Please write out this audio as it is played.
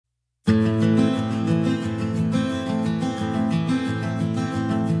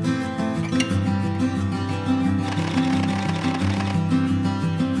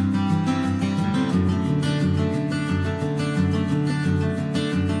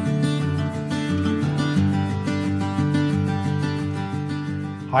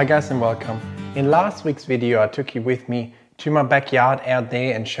Hi guys and welcome. In last week's video I took you with me to my backyard out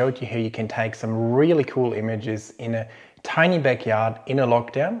there and showed you how you can take some really cool images in a tiny backyard in a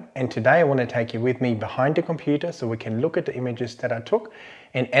lockdown. And today I want to take you with me behind the computer so we can look at the images that I took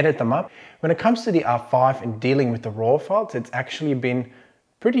and edit them up. When it comes to the R5 and dealing with the RAW files, it's actually been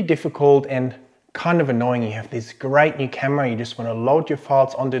pretty difficult and kind of annoying. You have this great new camera, you just want to load your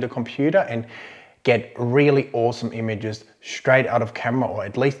files onto the computer and get really awesome images straight out of camera, or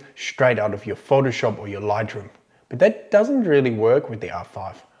at least straight out of your Photoshop or your Lightroom. But that doesn't really work with the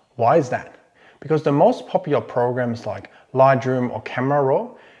R5. Why is that? Because the most popular programs like Lightroom or Camera Raw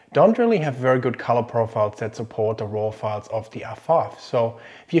don't really have very good color profiles that support the RAW files of the R5. So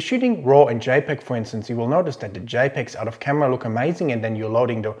if you're shooting RAW and JPEG, for instance, you will notice that the JPEGs out of camera look amazing, and then you're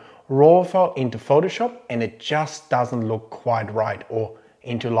loading the RAW file into Photoshop and it just doesn't look quite right, or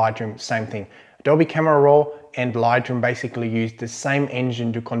into Lightroom, same thing. Adobe Camera Raw and Lightroom basically use the same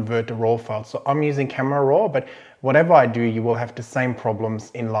engine to convert the RAW files. So I'm using Camera Raw, but whatever I do, you will have the same problems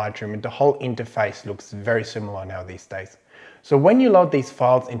in Lightroom, and the whole interface looks very similar now these days. So when you load these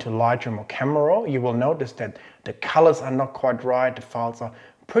files into Lightroom or Camera Raw, you will notice that the colors are not quite right, the files are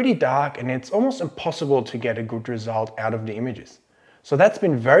pretty dark, and it's almost impossible to get a good result out of the images. So that's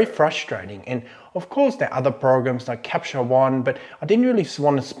been very frustrating. And of course there are other programs like Capture One, but I didn't really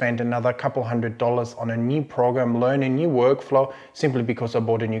want to spend another couple $100 on a new program, learn a new workflow, simply because I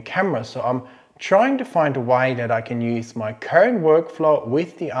bought a new camera. So I'm trying to find a way that I can use my current workflow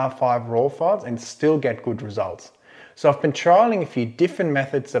with the R5 RAW files and still get good results. So I've been trialing a few different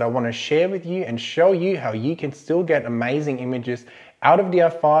methods that I want to share with you and show you how you can still get amazing images out of the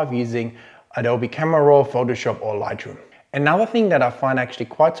R5 using Adobe Camera Raw, Photoshop or Lightroom. Another thing that I find actually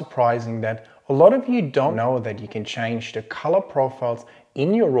quite surprising, that a lot of you don't know that you can change the color profiles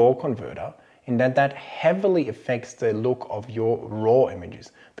in your RAW converter, and that heavily affects the look of your RAW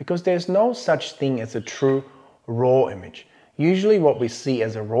images, because there's no such thing as a true RAW image. Usually what we see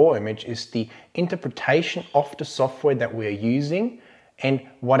as a RAW image is the interpretation of the software that we're using and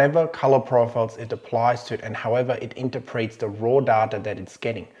whatever color profiles it applies to it, and however it interprets the raw data that it's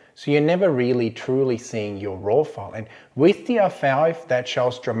getting. So you're never really truly seeing your RAW file. And with the R5 that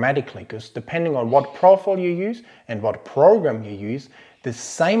shows dramatically, because depending on what profile you use and what program you use, the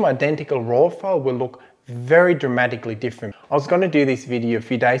same identical RAW file will look very dramatically different. I was going to do this video a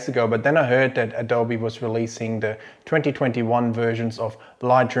few days ago, but then I heard that Adobe was releasing the 2021 versions of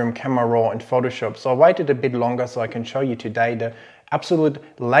Lightroom, Camera Raw and Photoshop. So I waited a bit longer so I can show you today the absolute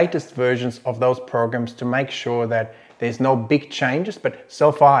latest versions of those programs to make sure that there's no big changes. But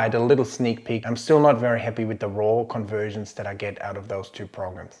so far I had a little sneak peek. I'm still not very happy with the RAW conversions that I get out of those two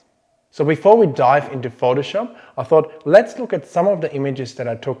programs. So before we dive into Photoshop, I thought let's look at some of the images that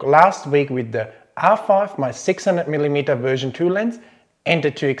I took last week with the R5, my 600mm version 2 lens and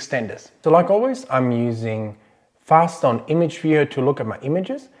the 2 extenders. So like always, I'm using Fast On Image Viewer to look at my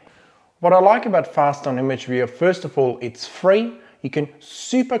images. What I like about Fast On Image Viewer, first of all, it's free. You can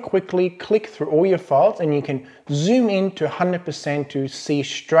super quickly click through all your files and you can zoom in to 100% to see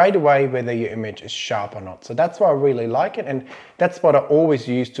straight away whether your image is sharp or not. So that's why I really like it, and that's what I always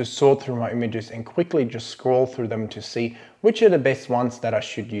use to sort through my images and quickly just scroll through them to see which are the best ones that I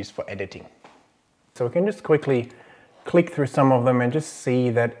should use for editing. So we can just quickly click through some of them and just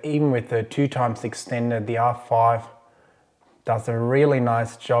see that even with the 2x extender, the R5 does a really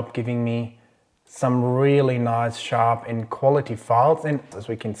nice job giving me some really nice, sharp and quality files. And as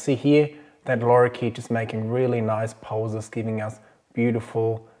we can see here, that lorikeet is making really nice poses, giving us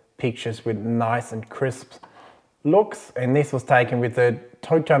beautiful pictures with nice and crisp looks. And this was taken with the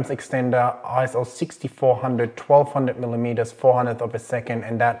 2x extender, ISO 6400, 1200mm, 400th of a second,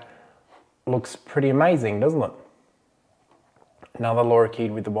 and that looks pretty amazing, doesn't it? Another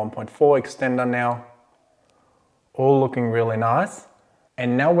lorikeet with the 1.4 extender now, all looking really nice.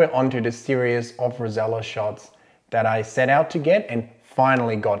 And now we're onto the series of rosella shots that I set out to get and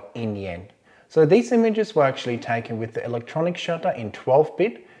finally got in the end. So these images were actually taken with the electronic shutter in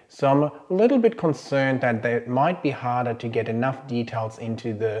 12-bit. So I'm a little bit concerned that it might be harder to get enough details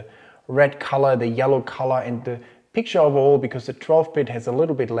into the red color, the yellow color and the picture overall, because the 12-bit has a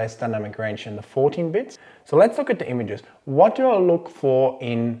little bit less dynamic range than the 14-bits. So let's look at the images. What do I look for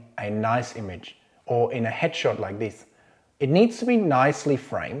in a nice image or in a headshot like this? It needs to be nicely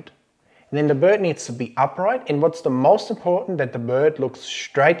framed, and then the bird needs to be upright, and what's the most important, that the bird looks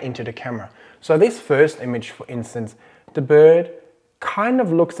straight into the camera. So this first image, for instance, the bird kind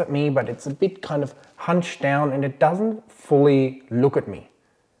of looks at me, but it's a bit kind of hunched down and it doesn't fully look at me.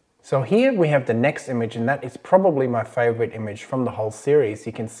 So here we have the next image, and that is probably my favorite image from the whole series.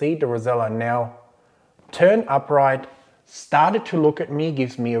 You can see the rosella now turn upright, started to look at me,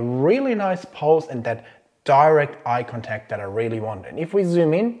 gives me a really nice pose and that direct eye contact that I really want. And if we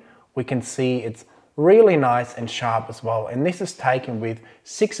zoom in, we can see it's really nice and sharp as well. And this is taken with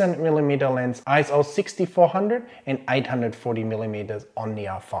 600mm lens, ISO 6400 and 840mm on the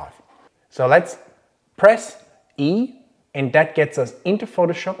R5. So let's press E, and that gets us into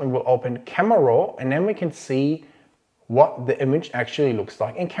Photoshop, and we'll open Camera Raw, and then we can see what the image actually looks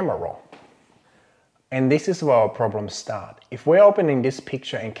like in Camera Raw. And this is where our problems start. If we're opening this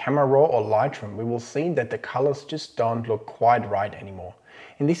picture in Camera Raw or Lightroom, we will see that the colors just don't look quite right anymore.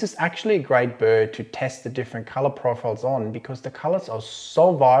 And this is actually a great bird to test the different color profiles on, because the colors are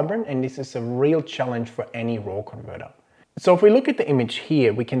so vibrant, and this is a real challenge for any RAW converter. So if we look at the image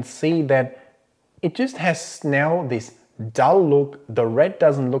here, we can see that it just has now this dull look. The red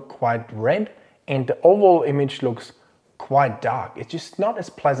doesn't look quite red, and the overall image looks quite dark. It's just not as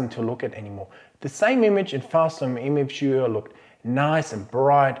pleasant to look at anymore. The same image in Fast Image Viewer looked nice and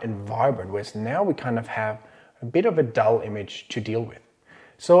bright and vibrant, whereas now we kind of have a bit of a dull image to deal with.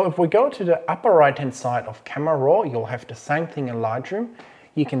 So if we go to the upper right hand side of Camera Raw, you'll have the same thing in Lightroom.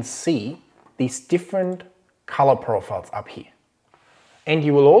 You can see these different color profiles up here. And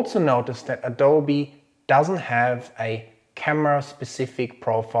you will also notice that Adobe doesn't have a camera specific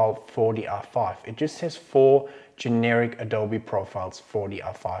profile for the R5. It just has 4 generic Adobe profiles for the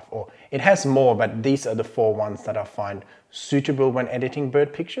R5, or it has more, but these are the 4 ones that I find suitable when editing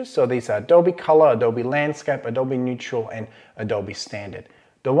bird pictures. So these are Adobe Color, Adobe Landscape, Adobe Neutral, and Adobe Standard.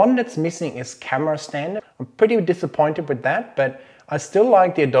 The one that's missing is Camera Standard. I'm pretty disappointed with that, but I still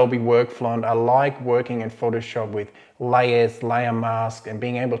like the Adobe workflow, and I like working in Photoshop with layers, layer mask, and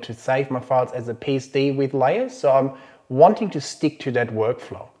being able to save my files as a PSD with layers. So I'm wanting to stick to that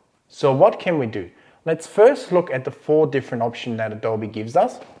workflow. So what can we do? Let's first look at the 4 different options that Adobe gives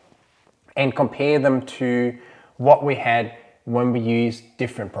us and compare them to what we had when we used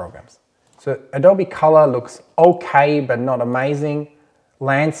different programs. So Adobe Color looks okay, but not amazing.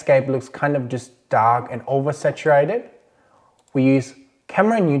 Landscape looks kind of just dark and oversaturated. We use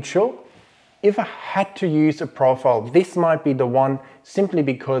Camera Neutral. If I had to use a profile, this might be the one, simply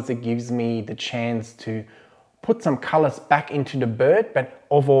because it gives me the chance to put some colors back into the bird, but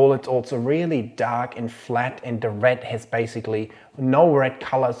overall it's also really dark and flat, and the red has basically no red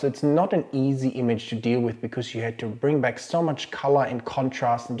color, so it's not an easy image to deal with because you had to bring back so much color and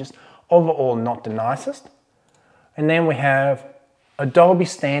contrast, and just overall not the nicest. And then we have Adobe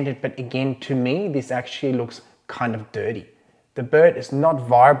Standard, but again, to me this actually looks kind of dirty. The bird is not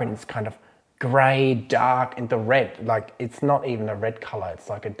vibrant, it's kind of gray, dark, and the red, like it's not even a red color, it's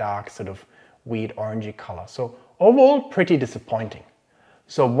like a dark sort of weird orangey color. So overall, pretty disappointing.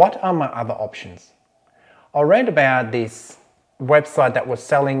 So what are my other options? I read about this website that was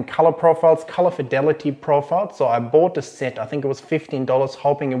selling color profiles, color fidelity profiles. So I bought the set, I think it was $15,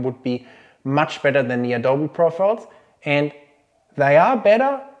 hoping it would be much better than the Adobe profiles. And they are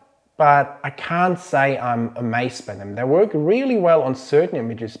better, but I can't say I'm amazed by them. They work really well on certain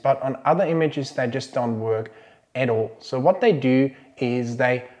images, but on other images, they just don't work at all. So what they do is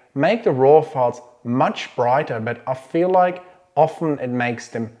they make the raw files much brighter, but I feel like often it makes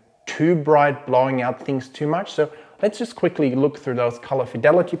them too bright, blowing out things too much. So let's just quickly look through those color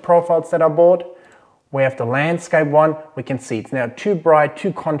fidelity profiles that I bought. We have the landscape one. We can see it's now too bright,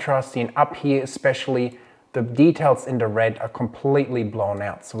 too contrasty, and up here especially, the details in the red are completely blown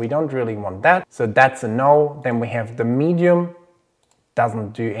out. So we don't really want that. So that's a no. Then we have the medium,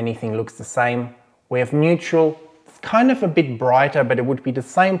 doesn't do anything, looks the same. We have neutral. Kind of a bit brighter, but it would be the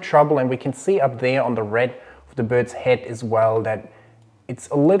same trouble, and we can see up there on the red of the bird's head as well that it's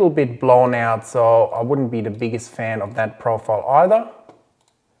a little bit blown out, so I wouldn't be the biggest fan of that profile either.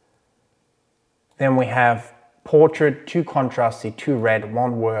 Then we have portrait, too contrasty, too red,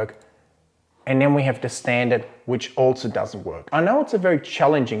 won't work. And then we have the standard, which also doesn't work. I know it's a very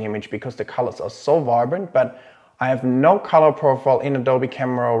challenging image because the colors are so vibrant, but I have no color profile in Adobe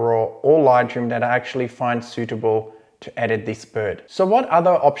Camera Raw or Lightroom that I actually find suitable to edit this bird. So what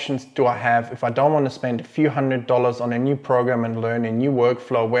other options do I have if I don't want to spend a few $100s on a new program and learn a new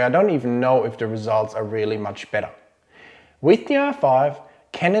workflow where I don't even know if the results are really much better? With the R5,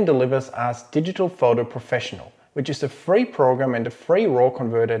 Canon delivers us Digital Photo Professional, which is a free program and a free RAW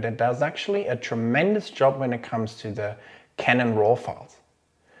converter that does actually a tremendous job when it comes to the Canon RAW files.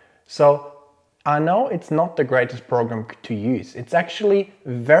 So I know it's not the greatest program to use. It's actually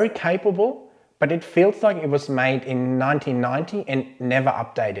very capable, but it feels like it was made in 1990 and never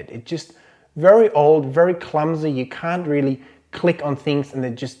updated. It's just very old, very clumsy. You can't really click on things and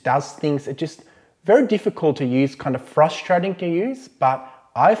it just does things. It's just very difficult to use, kind of frustrating to use, but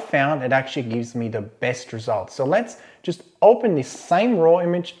I found it actually gives me the best results. So let's just open this same raw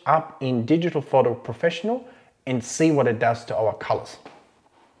image up in Digital Photo Professional and see what it does to our colors.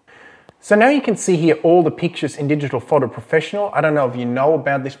 So now you can see here all the pictures in Digital Photo Professional. I don't know if you know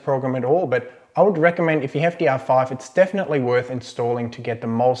about this program at all, but I would recommend if you have the R5, it's definitely worth installing to get the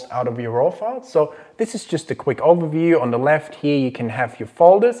most out of your raw files. So this is just a quick overview. On the left here, you can have your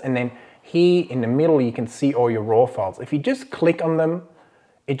folders, and then here in the middle, you can see all your raw files. If you just click on them,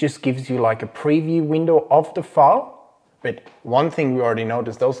 it just gives you like a preview window of the file. But one thing we already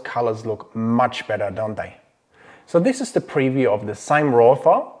noticed, those colors look much better, don't they? So this is the preview of the same raw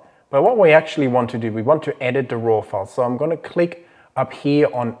file. But what we actually want to do, we want to edit the raw file. So I'm going to click up here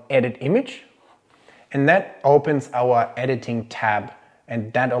on Edit Image, and that opens our editing tab,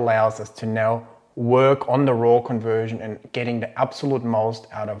 and that allows us to now work on the raw conversion and getting the absolute most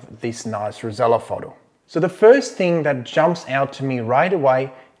out of this nice rosella photo. So the first thing that jumps out to me right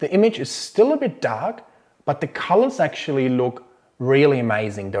away, the image is still a bit dark, but the colors actually look really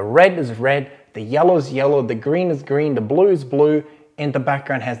amazing. The red is red, the yellow is yellow, the green is green, the blue is blue, and the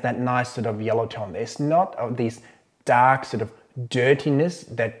background has that nice sort of yellow tone. There's not this dark sort of dirtiness,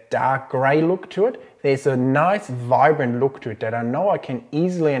 that dark gray look to it. There's a nice vibrant look to it that I know I can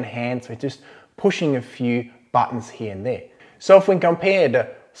easily enhance with just pushing a few buttons here and there. So if we compare the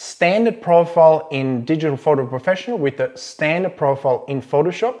standard profile in Digital Photo Professional with the standard profile in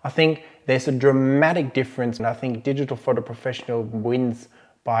Photoshop, I think there's a dramatic difference, and I think Digital Photo Professional wins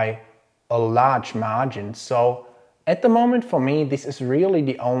by a large margin. So at the moment, for me, this is really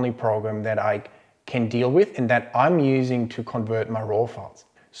the only program that I can deal with and that I'm using to convert my raw files.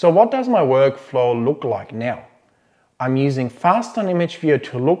 So what does my workflow look like now? I'm using Fast on Image Viewer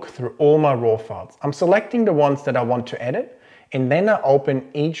to look through all my raw files. I'm selecting the ones that I want to edit, and then I open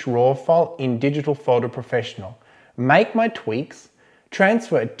each raw file in Digital Photo Professional, make my tweaks,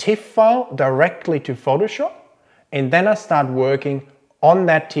 transfer a TIFF file directly to Photoshop, and then I start working on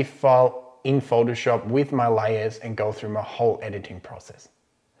that TIFF file in Photoshop with my layers and go through my whole editing process.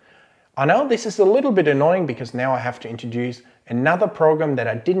 I know this is a little bit annoying because now I have to introduce another program that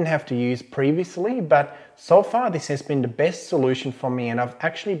I didn't have to use previously, but so far this has been the best solution for me, and I've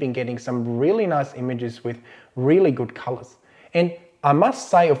actually been getting some really nice images with really good colors. And I must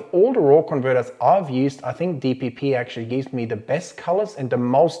say, of all the raw converters I've used, I think DPP actually gives me the best colors and the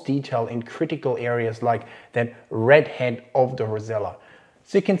most detail in critical areas like that red head of the rosella.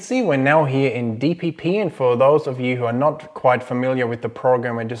 So you can see we're now here in DPP, and for those of you who are not quite familiar with the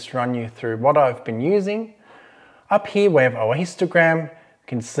program, I just run you through what I've been using. Up here we have our histogram. You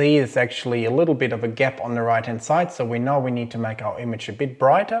can see there's actually a little bit of a gap on the right hand side, so we know we need to make our image a bit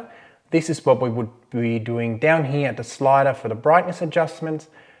brighter. This is what we would be doing down here at the slider for the brightness adjustments.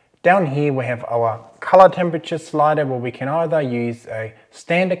 Down here we have our color temperature slider, where we can either use a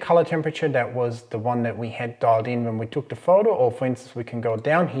standard color temperature, that was the one that we had dialed in when we took the photo, or for instance we can go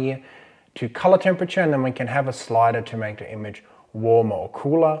down here to color temperature, and then we can have a slider to make the image warmer or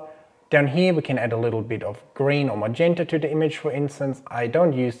cooler. Down here we can add a little bit of green or magenta to the image, for instance. I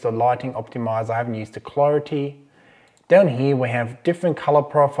don't use the lighting optimizer, I haven't used the clarity. Down here we have different color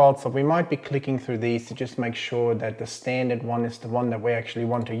profiles, so we might be clicking through these to just make sure that the standard one is the one that we actually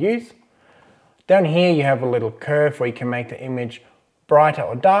want to use. Down here you have a little curve where you can make the image brighter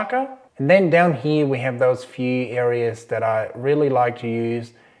or darker. And then down here we have those few areas that I really like to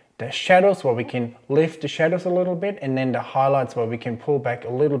use. The shadows, where we can lift the shadows a little bit, and then the highlights, where we can pull back a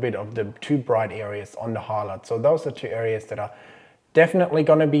little bit of the too bright areas on the highlights. So those are two areas that I'm definitely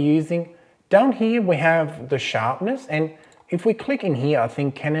going to be using. Down here we have the sharpness, and if we click in here, I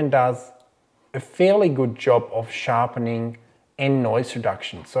think Canon does a fairly good job of sharpening and noise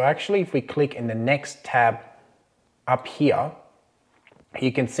reduction. So actually if we click in the next tab up here,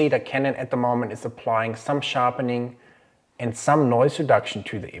 you can see that Canon at the moment is applying some sharpening and some noise reduction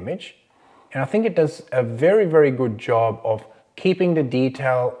to the image. And I think it does a very, very good job of keeping the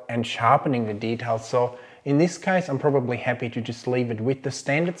detail and sharpening the detail. So in this case, I'm probably happy to just leave it with the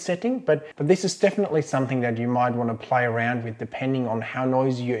standard setting, but this is definitely something that you might want to play around with depending on how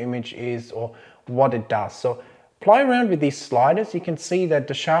noisy your image is or what it does. So play around with these sliders. You can see that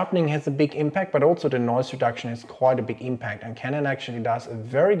the sharpening has a big impact, but also the noise reduction has quite a big impact. And Canon actually does a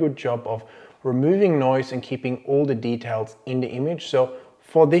very good job of removing noise and keeping all the details in the image. So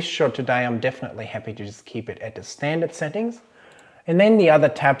for this shot today, I'm definitely happy to just keep it at the standard settings. And then the other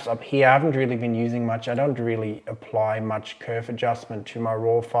tabs up here, I haven't really been using much. I don't really apply much curve adjustment to my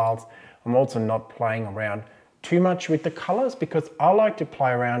raw files. I'm also not playing around too much with the colors, because I like to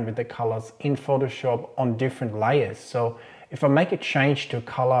play around with the colors in Photoshop on different layers. So if I make a change to a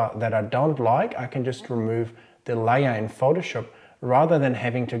color that I don't like, I can just remove the layer in Photoshop rather than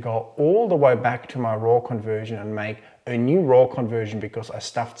having to go all the way back to my raw conversion and make a new raw conversion because I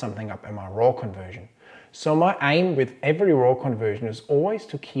stuffed something up in my raw conversion. So my aim with every raw conversion is always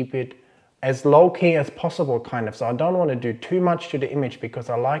to keep it as low key as possible, kind of. So I don't want to do too much to the image because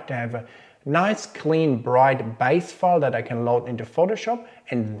I like to have a nice, clean, bright base file that I can load into Photoshop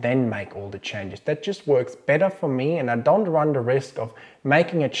and then make all the changes. That just works better for me, and I don't run the risk of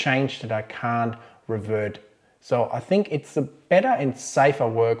making a change that I can't revert. So I think it's a better and safer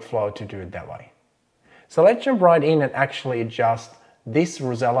workflow to do it that way. So let's jump right in and actually adjust this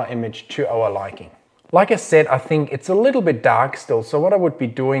rosella image to our liking. Like I said, I think it's a little bit dark still. So what I would be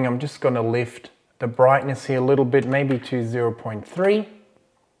doing, I'm just going to lift the brightness here a little bit, maybe to 0.3.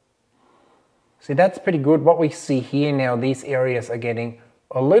 See, that's pretty good. What we see here now, these areas are getting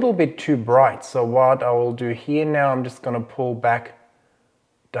a little bit too bright. So what I will do here now, I'm just going to pull back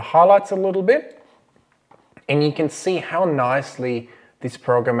the highlights a little bit. And you can see how nicely this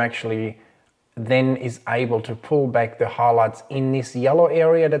program actually then is able to pull back the highlights in this yellow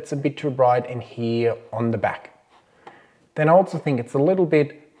area that's a bit too bright and here on the back. Then I also think it's a little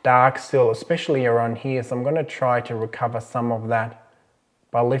bit dark still, especially around here. So I'm going to try to recover some of that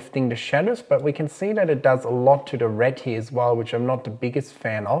by lifting the shadows, but we can see that it does a lot to the red here as well, which I'm not the biggest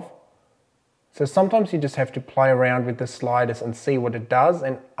fan of. So sometimes you just have to play around with the sliders and see what it does,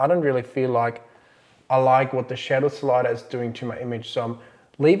 and I don't really feel like I like what the shadow slider is doing to my image, so I'm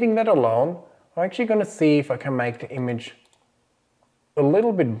leaving that alone. I'm actually going to see if I can make the image a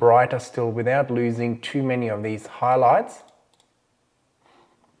little bit brighter still without losing too many of these highlights.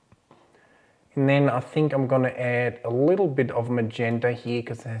 And then I think I'm going to add a little bit of magenta here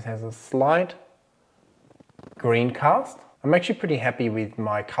because it has a slight green cast. I'm actually pretty happy with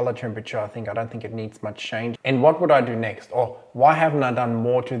my color temperature. I don't think it needs much change. And what would I do next? Or why haven't I done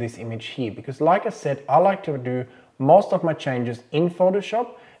more to this image here? Because like I said, I like to do most of my changes in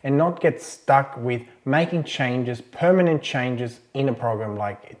Photoshop and not get stuck with making changes, permanent changes in a program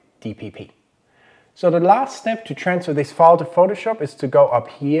like DPP. So the last step to transfer this file to Photoshop is to go up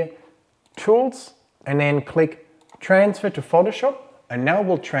here, Tools, and then click Transfer to Photoshop, and now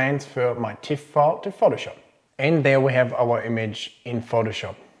we'll transfer my TIFF file to Photoshop. And there we have our image in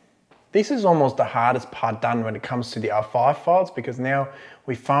Photoshop. This is almost the hardest part done when it comes to the R5 files, because now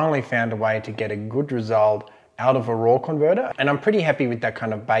we finally found a way to get a good result out of a raw converter, and I'm pretty happy with that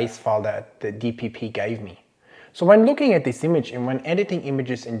kind of base file that the DPP gave me. So when looking at this image and when editing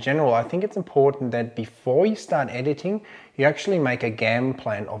images in general, I think it's important that before you start editing, you actually make a game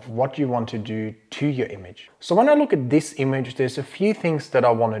plan of what you want to do to your image. So when I look at this image, there's a few things that I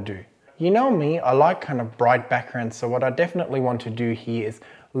want to do. You know me, I like kind of bright backgrounds, so what I definitely want to do here is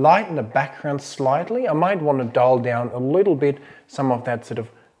lighten the background slightly. I might want to dial down a little bit some of that sort of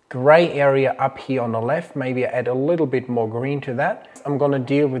gray area up here on the left, maybe add a little bit more green to that. I'm going to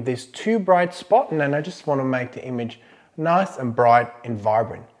deal with this too bright spot, and then I just want to make the image nice and bright and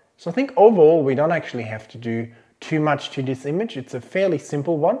vibrant. So I think overall we don't actually have to do too much to this image. It's a fairly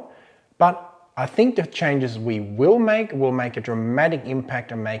simple one, but I think the changes we will make a dramatic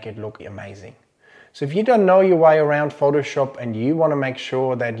impact and make it look amazing. So if you don't know your way around Photoshop and you want to make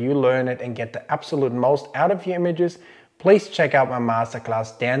sure that you learn it and get the absolute most out of your images, please check out my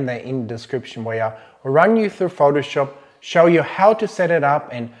masterclass down there in the description, where I run you through Photoshop, show you how to set it up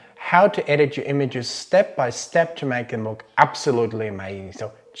and how to edit your images step by step to make them look absolutely amazing.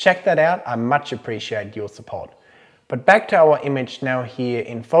 So check that out. I much appreciate your support. But back to our image now here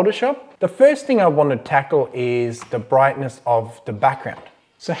in Photoshop. The first thing I want to tackle is the brightness of the background.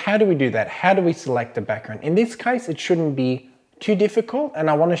 So how do we do that? How do we select the background? In this case, it shouldn't be too difficult, and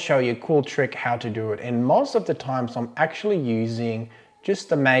I want to show you a cool trick how to do it. And most of the times I'm actually using just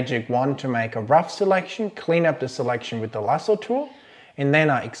the magic wand to make a rough selection, clean up the selection with the lasso tool, and then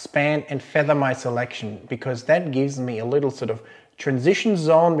I expand and feather my selection, because that gives me a little sort of transition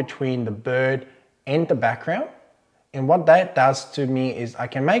zone between the bird and the background. And what that does to me is I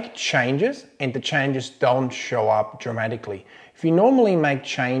can make changes and the changes don't show up dramatically. If you normally make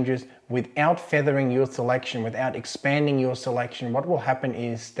changes without feathering your selection, without expanding your selection, what will happen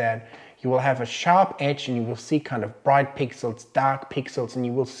is that you will have a sharp edge and you will see kind of bright pixels, dark pixels, and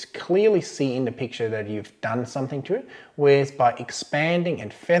you will clearly see in the picture that you've done something to it. Whereas by expanding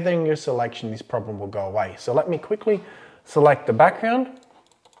and feathering your selection, this problem will go away. So let me quickly select the background,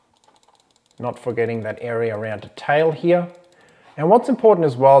 not forgetting that area around the tail here. And what's important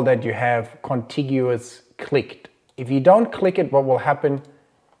as well, that you have contiguous clicked. If you don't click it, what will happen?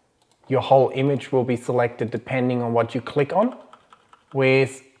 Your whole image will be selected depending on what you click on.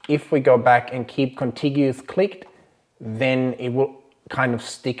 Whereas if we go back and keep contiguous clicked, then it will kind of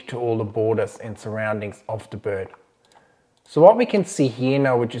stick to all the borders and surroundings of the bird. So what we can see here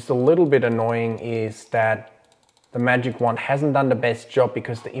now, which is a little bit annoying, is that the Magic Wand hasn't done the best job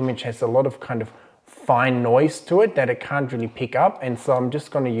because the image has a lot of kind of fine noise to it that it can't really pick up. And so I'm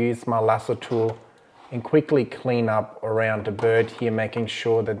just going to use my lasso tool and quickly clean up around the bird here, making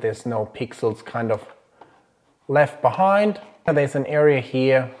sure that there's no pixels kind of left behind. Now there's an area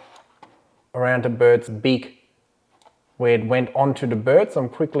here around the bird's beak where it went onto the bird, so I'm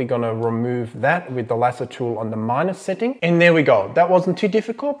quickly going to remove that with the lasso tool on the minus setting. And there we go. That wasn't too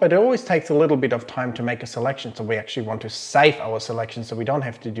difficult, but it always takes a little bit of time to make a selection, so we actually want to save our selection so we don't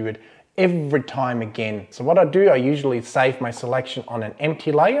have to do it every time again. So what I do, I usually save my selection on an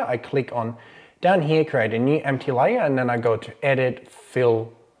empty layer. I click on down here, create a new empty layer, and then I go to Edit,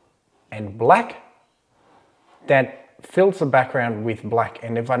 Fill, and Black. That fills the background with black,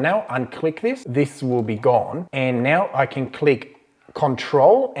 and if I now unclick this, this will be gone. And now I can click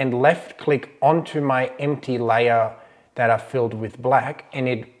Control and left click onto my empty layer that I filled with black, and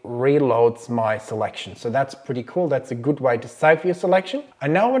it reloads my selection. So that's pretty cool. That's a good way to save your selection.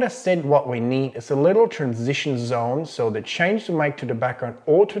 And now what I said, what we need is a little transition zone so the change we make to the background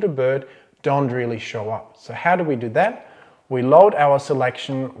or to the bird don't really show up. So how do we do that? We load our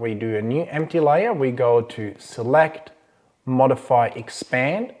selection, we do a new empty layer, we go to Select, Modify,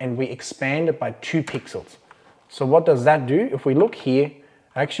 Expand, and we expand it by 2 pixels. So what does that do? If we look here, it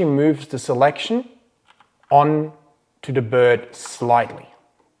actually moves the selection on to the bird slightly.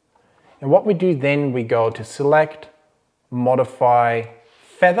 And what we do then, we go to Select, Modify,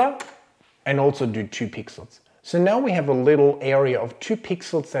 Feather, and also do 2 pixels. So now we have a little area of 2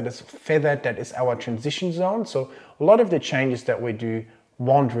 pixels that is feathered, that is our transition zone. So a lot of the changes that we do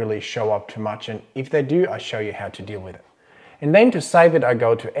won't really show up too much, and if they do, I show you how to deal with it. And then to save it, I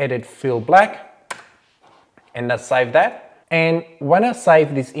go to Edit, Fill, Black, and I save that. And when I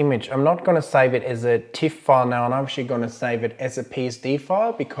save this image, I'm not going to save it as a TIFF file now, and I'm actually going to save it as a PSD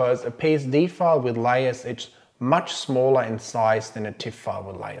file, because a PSD file with layers, it's much smaller in size than a TIFF file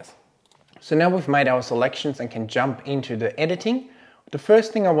with layers. So now we've made our selections and can jump into the editing. The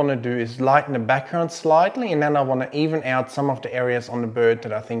first thing I want to do is lighten the background slightly, and then I want to even out some of the areas on the bird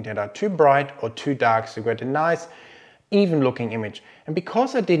that I think that are too bright or too dark, so get a nice even looking image. And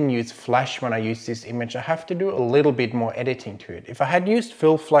because I didn't use flash when I used this image, I have to do a little bit more editing to it. If I had used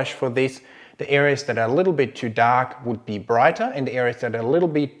full flash for this, the areas that are a little bit too dark would be brighter, and the areas that are a little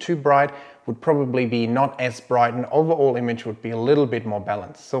bit too bright would probably be not as bright, and overall image would be a little bit more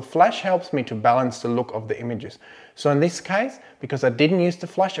balanced. So flash helps me to balance the look of the images. So in this case, because I didn't use the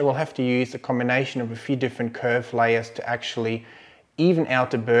flash, I will have to use a combination of a few different curve layers to actually even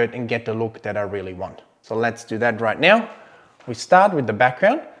out the bird and get the look that I really want. So let's do that right now. We start with the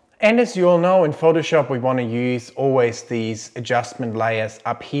background. And as you all know, in Photoshop, we want to use always these adjustment layers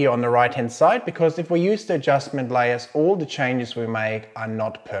up here on the right hand side, because if we use the adjustment layers, all the changes we make are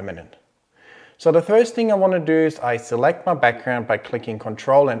not permanent. So the first thing I want to do is I select my background by clicking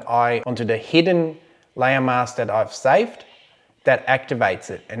Ctrl and I onto the hidden layer mask that I've saved. That activates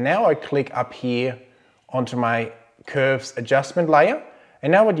it. And now I click up here onto my curves adjustment layer.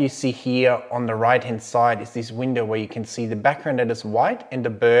 And now what you see here on the right hand side is this window where you can see the background that is white and the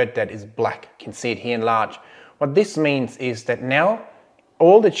bird that is black. You can see it here in large. What this means is that now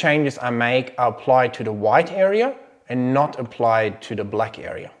all the changes I make are applied to the white area and not applied to the black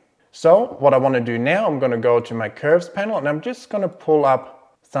area. So what I want to do now, I'm going to go to my curves panel and I'm just going to pull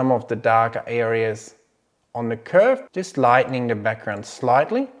up some of the darker areas on the curve, just lightening the background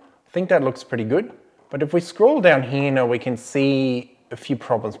slightly. I think that looks pretty good. But if we scroll down here now, we can see a few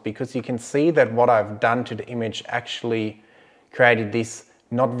problems, because you can see that what I've done to the image actually created this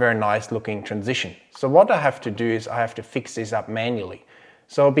not very nice looking transition. So what I have to do is I have to fix this up manually.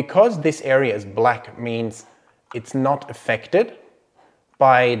 So because this area is black, means it's not affected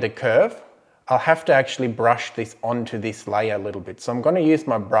by the curve, I'll have to actually brush this onto this layer a little bit. So I'm going to use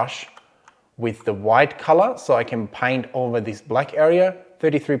my brush with the white color so I can paint over this black area,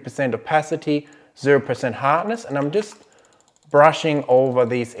 33% opacity, 0% hardness, and I'm just brushing over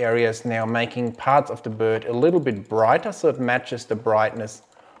these areas now, making parts of the bird a little bit brighter so it matches the brightness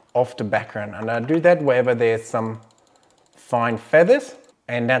of the background. And I do that wherever there's some fine feathers,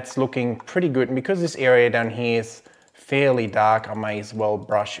 and that's looking pretty good. And because this area down here is fairly dark, I may as well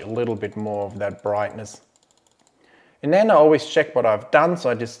brush a little bit more of that brightness. And then I always check what I've done, so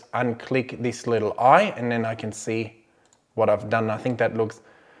I just unclick this little eye and then I can see what I've done. I think that looks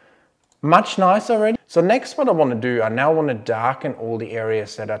much nicer already. So next what I want to do, I now want to darken all the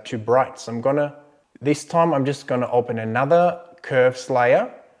areas that are too bright. So this time I'm just going to open another curves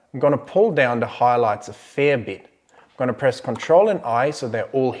layer. I'm going to pull down the highlights a fair bit. I'm going to press Ctrl and I so they're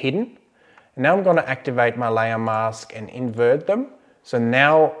all hidden. And now I'm going to activate my layer mask and invert them. So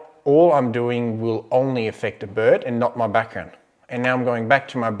now all I'm doing will only affect the bird and not my background. And now I'm going back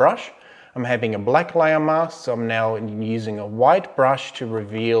to my brush. I'm having a black layer mask, so I'm now using a white brush to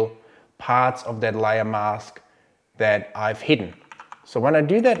reveal parts of that layer mask that I've hidden. So when I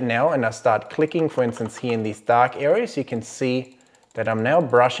do that now and I start clicking, for instance, here in these dark areas, you can see that I'm now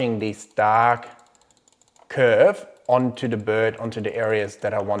brushing this dark curve onto the bird, onto the areas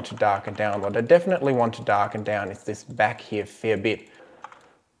that I want to darken down. What I definitely want to darken down is this back here a fair bit.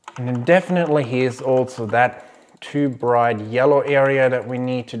 And then definitely here's also that too bright yellow area that we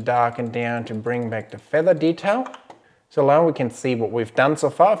need to darken down to bring back the feather detail. So now we can see what we've done so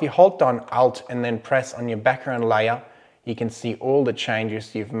far. If you hold down Alt and then press on your background layer, you can see all the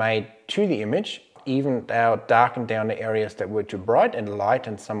changes you've made to the image, even out darken down the areas that were too bright and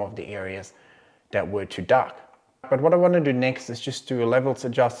lighten some of the areas that were too dark. But what I want to do next is just do a levels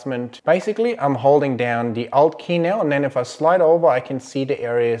adjustment. Basically, I'm holding down the Alt key now, and then if I slide over, I can see the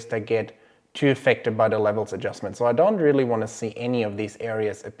areas that get too affected by the levels adjustment. So I don't really want to see any of these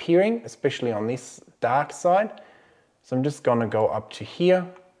areas appearing, especially on this dark side. So I'm just going to go up to here.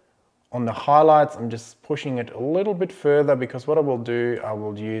 On the highlights, I'm just pushing it a little bit further, because what I will do, I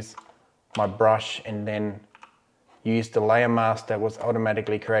will use my brush and then use the layer mask that was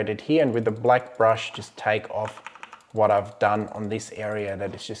automatically created here, and with the black brush just take off what I've done on this area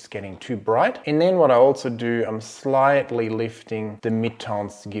that is just getting too bright. And then what I also do, I'm slightly lifting the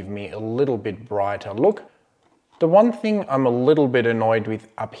midtones to give me a little bit brighter look. The one thing I'm a little bit annoyed with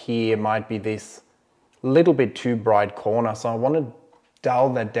up here might be this little bit too bright corner, so I want to dull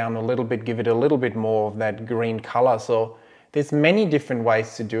that down a little bit, give it a little bit more of that green color. So there's many different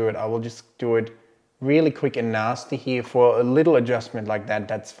ways to do it. I will just do it really quick and nasty here. For a little adjustment like that,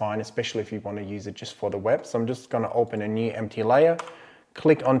 that's fine, especially if you want to use it just for the web. So I'm just going to open a new empty layer,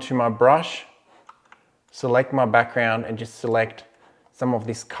 click onto my brush, select my background and just select some of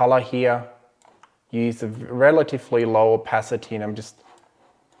this color here. Use a relatively low opacity, and I'm just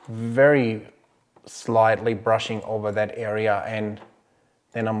very slightly brushing over that area, and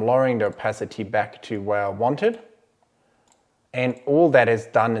then I'm lowering the opacity back to where I want it. And all that is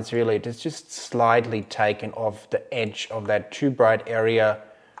done is really just slightly taken off the edge of that too bright area,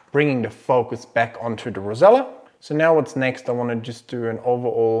 bringing the focus back onto the rosella. So now what's next, I want to just do an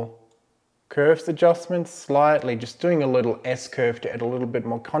overall curves adjustment, slightly just doing a little S curve to add a little bit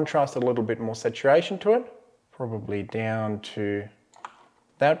more contrast, a little bit more saturation to it. Probably down to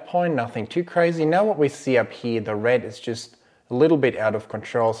that point, nothing too crazy. Now what we see up here, the red is just a little bit out of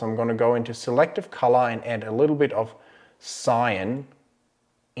control. So I'm going to go into selective color and add a little bit of cyan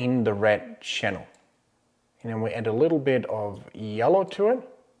in the red channel, and then we add a little bit of yellow to it,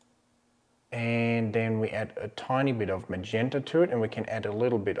 and then we add a tiny bit of magenta to it, and we can add a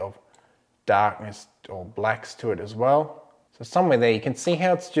little bit of darkness or blacks to it as well. So somewhere there you can see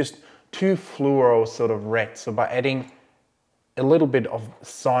how it's just too fluoro sort of red. So by adding a little bit of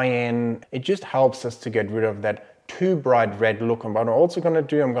cyan, it just helps us to get rid of that too bright red look. And what I'm also going to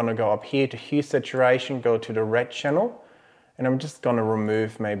do, I'm going to go up here to hue saturation, go to the red channel, and I'm just going to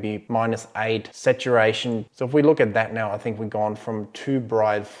remove maybe -8 saturation. So if we look at that now, I think we've gone from too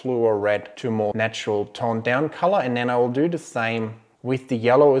bright fluoro red to more natural toned down color. And then I will do the same with the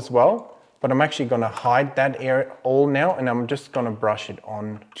yellow as well, but I'm actually going to hide that area all now, and I'm just going to brush it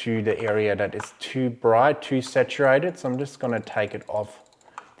on to the area that is too bright, too saturated. So I'm just going to take it off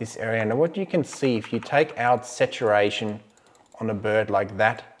this area. And what you can see, if you take out saturation on a bird like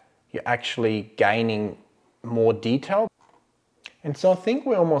that, you're actually gaining more detail. And so I think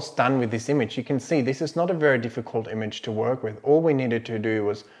we're almost done with this image. You can see this is not a very difficult image to work with. All we needed to do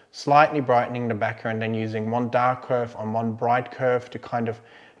was slightly brightening the background, then using one dark curve on one bright curve to kind of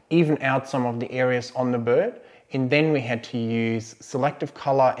even out some of the areas on the bird. And then we had to use selective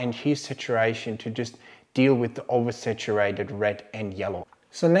color and hue saturation to just deal with the oversaturated red and yellow.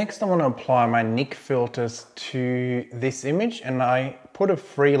 So next I want to apply my Nik filters to this image, and I put a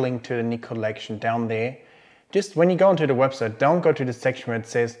free link to the Nik collection down there. Just when you go onto the website, don't go to the section where it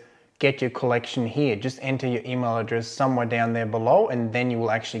says get your collection here. Just enter your email address somewhere down there below, and then you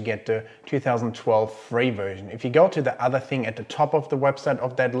will actually get the 2012 free version. If you go to the other thing at the top of the website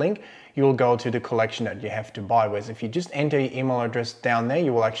of that link, you will go to the collection that you have to buy. Whereas if you just enter your email address down there,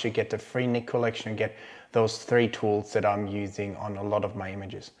 you will actually get the free Nik collection and get those 3 tools that I'm using on a lot of my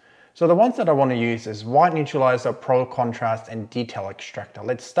images. So the ones that I want to use is White Neutralizer, Pro Contrast, and Detail Extractor.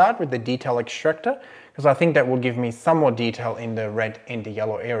 Let's start with the Detail Extractor, because I think that will give me some more detail in the red and the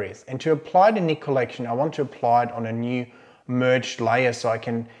yellow areas. And to apply the Nik collection, I want to apply it on a new merged layer, so I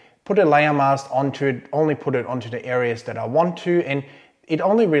can put a layer mask onto it, only put it onto the areas that I want to, and it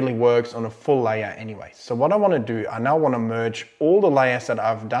only really works on a full layer anyway. So what I want to do, I now want to merge all the layers that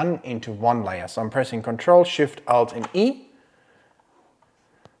I've done into one layer. So I'm pressing Ctrl, Shift, Alt and E.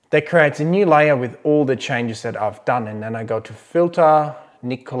 That creates a new layer with all the changes that I've done. And then I go to Filter,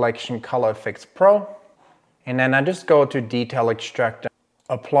 Nik Collection, Color Effects Pro. And then I just go to Detail Extractor,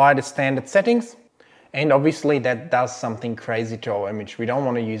 apply the standard settings. And obviously that does something crazy to our image. We don't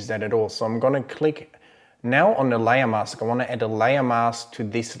want to use that at all. So I'm going to click now on the layer mask. I want to add a layer mask to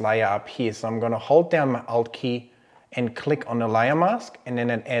this layer up here. So I'm going to hold down my Alt key and click on the layer mask, and then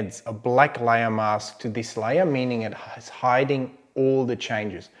it adds a black layer mask to this layer, meaning it is hiding all the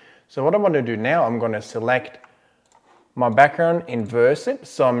changes. So what I want to do now, I'm going to select my background, inverse it.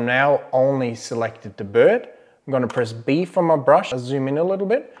 So I'm now only selected the bird. I'm going to press B from my brush, I'll zoom in a little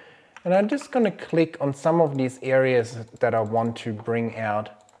bit, and I'm just going to click on some of these areas that I want to bring out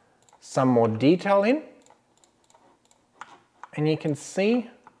some more detail in. And you can see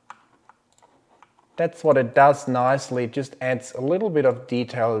that's what it does nicely. It just adds a little bit of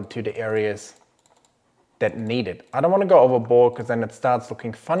detail to the areas that need it. I don't want to go overboard because then it starts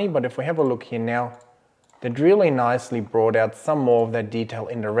looking funny, but if we have a look here now, that really nicely brought out some more of that detail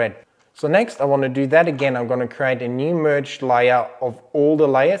in the red. So next I want to do that again. I'm going to create a new merged layer of all the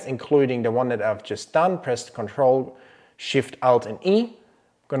layers, including the one that I've just done. Press Ctrl, Shift, Alt and E. I'm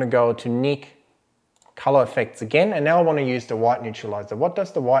going to go to Nik Color Effects again, and now I want to use the white neutralizer. What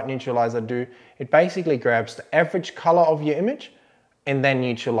does the white neutralizer do? It basically grabs the average color of your image and then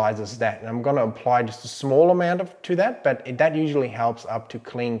neutralizes that. And I'm going to apply just a small amount to that, but that usually helps up to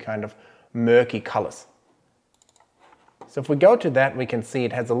clean kind of murky colors. So if we go to that, we can see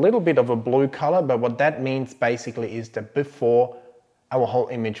it has a little bit of a blue color, but what that means basically is that before our whole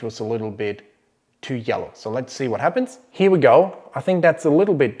image was a little bit too yellow. So let's see what happens. Here we go. I think that's a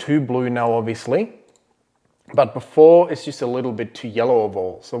little bit too blue now, obviously. But before it's just a little bit too yellow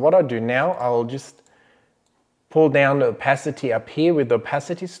overall. So what I do now, I'll just pull down the opacity up here with the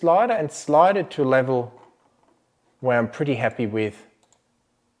opacity slider and slide it to a level where I'm pretty happy with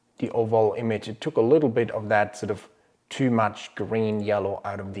the overall image. It took a little bit of that sort of too much green yellow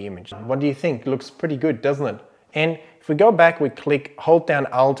out of the image. What do you think? Looks pretty good, doesn't it? And if we go back, we hold down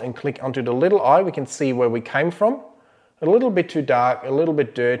Alt and click onto the little eye, we can see where we came from. A little bit too dark, a little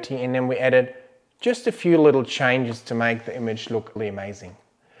bit dirty, and then we added just a few little changes to make the image look really amazing.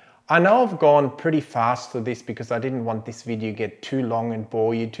 I know I've gone pretty fast through this because I didn't want this video to get too long and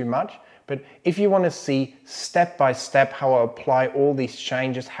bore you too much. But if you want to see step by step how I apply all these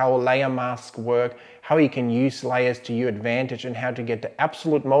changes, how layer masks work, how you can use layers to your advantage, and how to get the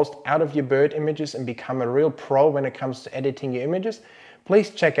absolute most out of your bird images and become a real pro when it comes to editing your images, please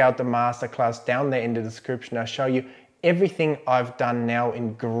check out the masterclass down there in the description. I'll show you everything I've done now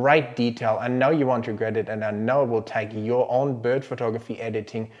in great detail. I know you won't regret it, and I know it will take your own bird photography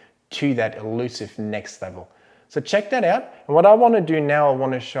editing to that elusive next level. So check that out. And what I want to do now, I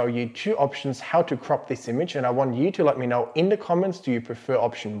want to show you two options how to crop this image, and I want you to let me know in the comments, do you prefer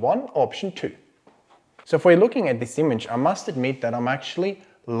option 1 or option 2? So if we're looking at this image, I must admit that I'm actually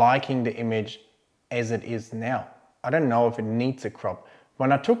liking the image as it is now. I don't know if it needs a crop.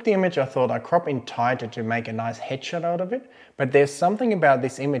 When I took the image, I thought I'd crop in tighter to make a nice headshot out of it. But there's something about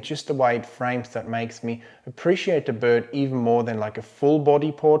this image, just the way it frames, that makes me appreciate the bird even more than like a full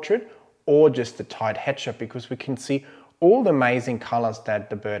body portrait or just a tight headshot, because we can see all the amazing colors that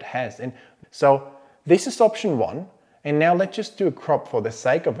the bird has. And so this is option 1. And now let's just do a crop for the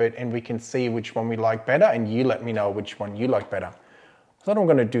sake of it, and we can see which one we like better, and you let me know which one you like better. So what I'm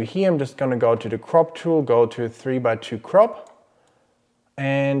going to do here, I'm just going to go to the crop tool, go to 3x2 crop.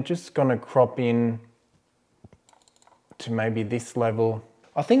 And just gonna crop in to maybe this level.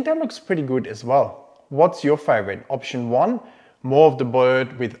 I think that looks pretty good as well. What's your favorite? Option 1, more of the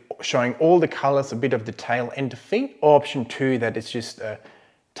bird with showing all the colors, a bit of the tail and the feet, or option 2, that it's just a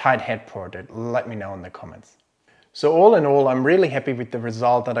tight head portrait? Let me know in the comments. So all in all, I'm really happy with the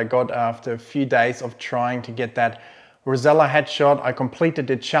result that I got after a few days of trying to get that rosella headshot. I completed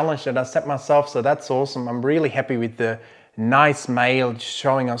the challenge that I set myself, so that's awesome. I'm really happy with the nice male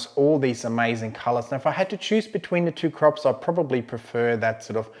showing us all these amazing colors. Now if I had to choose between the two crops, I'd probably prefer that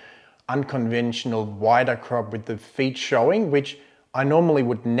sort of unconventional wider crop with the feet showing, which I normally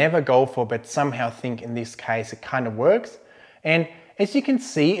would never go for, but somehow think in this case it kind of works. And as you can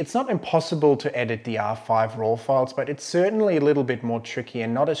see, it's not impossible to edit the R5 RAW files, but it's certainly a little bit more tricky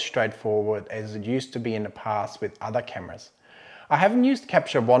and not as straightforward as it used to be in the past with other cameras. I haven't used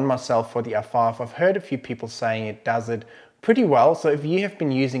Capture One myself for the R5. I've heard a few people saying it does it pretty well. So if you have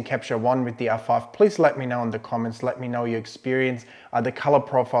been using Capture One with the R5, please let me know in the comments. Let me know your experience. Are the color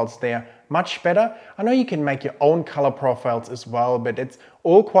profiles there much better? I know you can make your own color profiles as well, but it's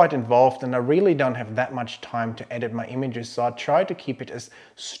all quite involved and I really don't have that much time to edit my images. So I try to keep it as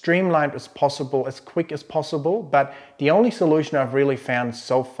streamlined as possible, as quick as possible. But the only solution I've really found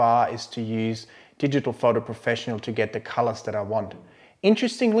so far is to use Digital Photo Professional to get the colors that I want.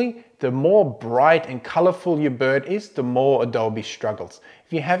 Interestingly, the more bright and colorful your bird is, the more Adobe struggles.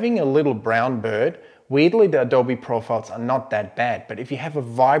 If you're having a little brown bird, weirdly the Adobe profiles are not that bad, but if you have a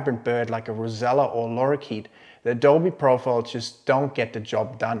vibrant bird like a rosella or lorikeet, the Adobe profiles just don't get the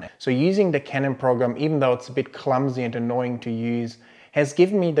job done. So using the Canon program, even though it's a bit clumsy and annoying to use, has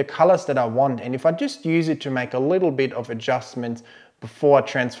given me the colors that I want. And if I just use it to make a little bit of adjustments before I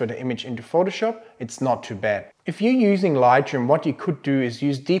transfer the image into Photoshop, it's not too bad. If you're using Lightroom, what you could do is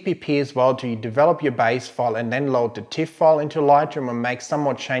use DPP as well to develop your base file and then load the TIFF file into Lightroom and make some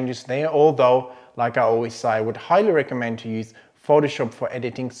more changes there. Although, like I always say, I would highly recommend to use Photoshop for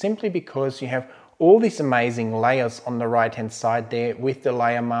editing simply because you have all these amazing layers on the right hand side there with the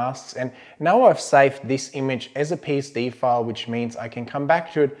layer masks. And now I've saved this image as a PSD file, which means I can come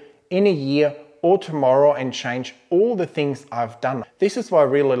back to it in a year or tomorrow and change all the things I've done. This is why I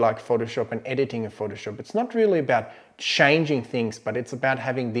really like Photoshop and editing in Photoshop. It's not really about changing things, but it's about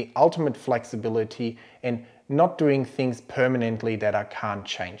having the ultimate flexibility and not doing things permanently that I can't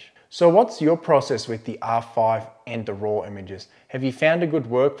change. So what's your process with the R5 and the raw images? Have you found a good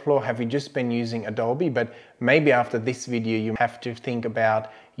workflow? Have you just been using Adobe? But maybe after this video, you have to think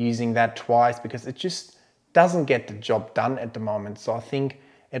about using that twice because it just doesn't get the job done at the moment. So I think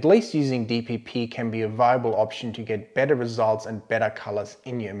at least using DPP can be a viable option to get better results and better colors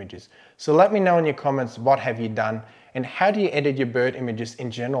in your images. So let me know in your comments, what have you done and how do you edit your bird images in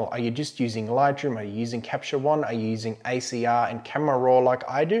general? Are you just using Lightroom? Are you using Capture One? Are you using ACR and Camera Raw like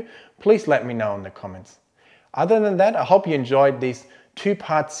I do? Please let me know in the comments. Other than that, I hope you enjoyed this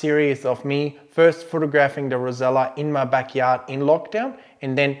two-part series of me first photographing the rosella in my backyard in lockdown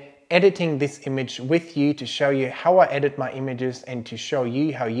and then editing this image with you to show you how I edit my images and to show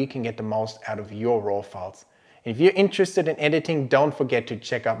you how you can get the most out of your raw files. If you're interested in editing, don't forget to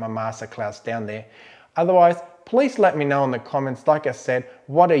check out my masterclass down there. Otherwise, please let me know in the comments, like I said,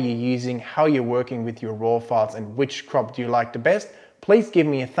 what are you using, how you're working with your raw files and which crop do you like the best. Please give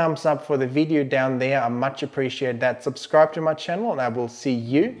me a thumbs up for the video down there. I much appreciate that. Subscribe to my channel and I will see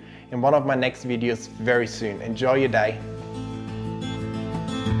you in one of my next videos very soon. Enjoy your day.